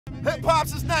Hip-hop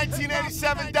since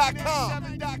 1987.com.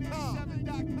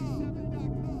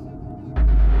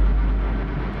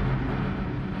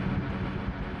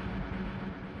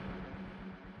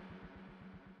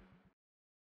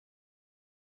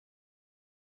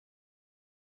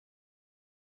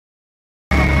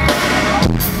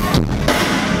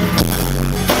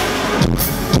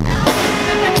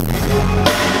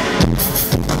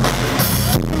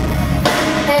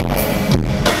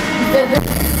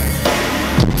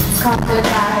 Comfort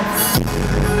vibes.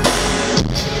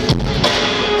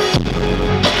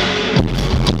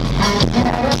 I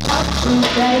care about you,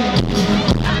 baby,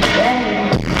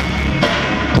 baby.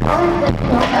 Only that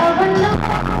you'll ever know.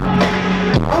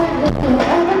 Only that you'll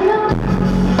ever know.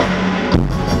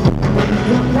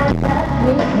 You're not that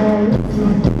me crazy.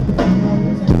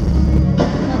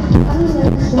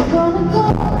 Unless you're gonna go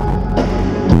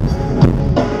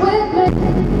with me.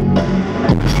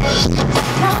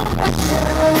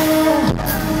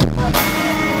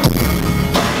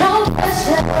 No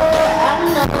pressure, I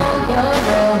know you're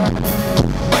real.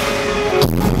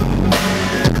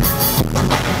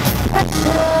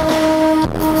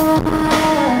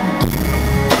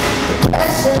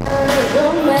 Pressure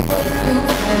will make you feel.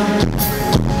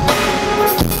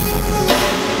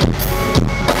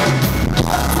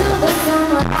 To the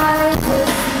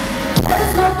sunrises,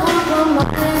 there's no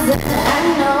compromising. I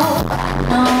know.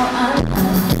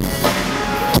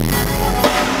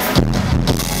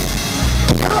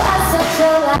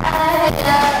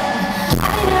 I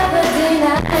never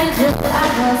denied you, I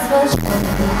was for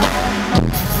sure.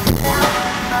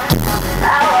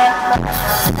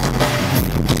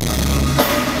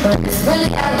 But it's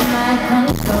really out of my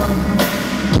control.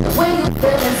 The way you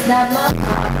feel is not my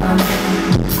problem.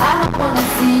 I don't wanna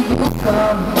see you go,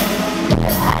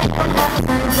 but I don't have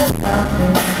time to stop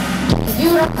it. You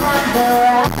don't have the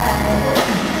right.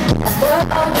 After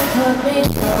all you put me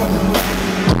through,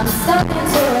 I'm starting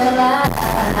to realize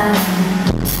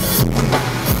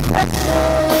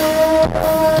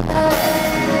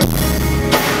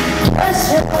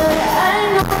pressure, I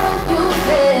know you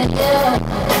feel.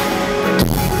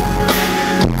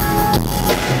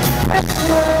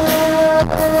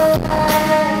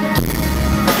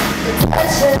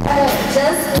 Pressure,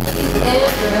 just keep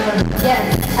it real. Yes,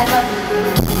 I love you.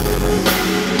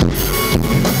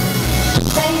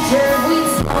 Danger, we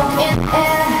smoke in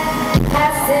air.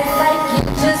 Pass it like you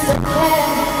just don't care.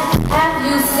 Have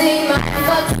you seen my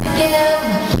fucks to give?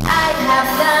 I have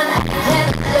done, I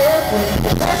can't live with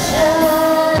the pressure.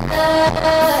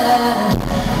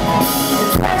 The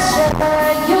pressure,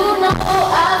 you know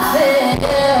I feel.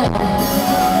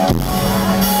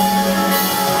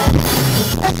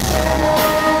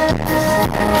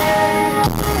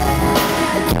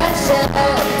 The pressure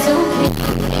to keep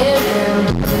it real.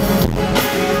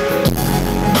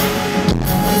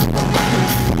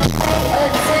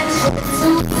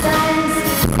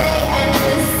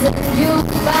 You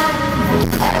find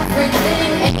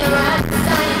everything in right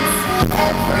science.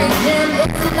 Every gem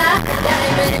is not a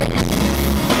diamond.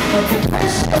 But the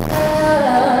pressure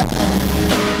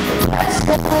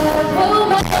will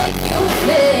make you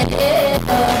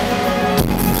feel.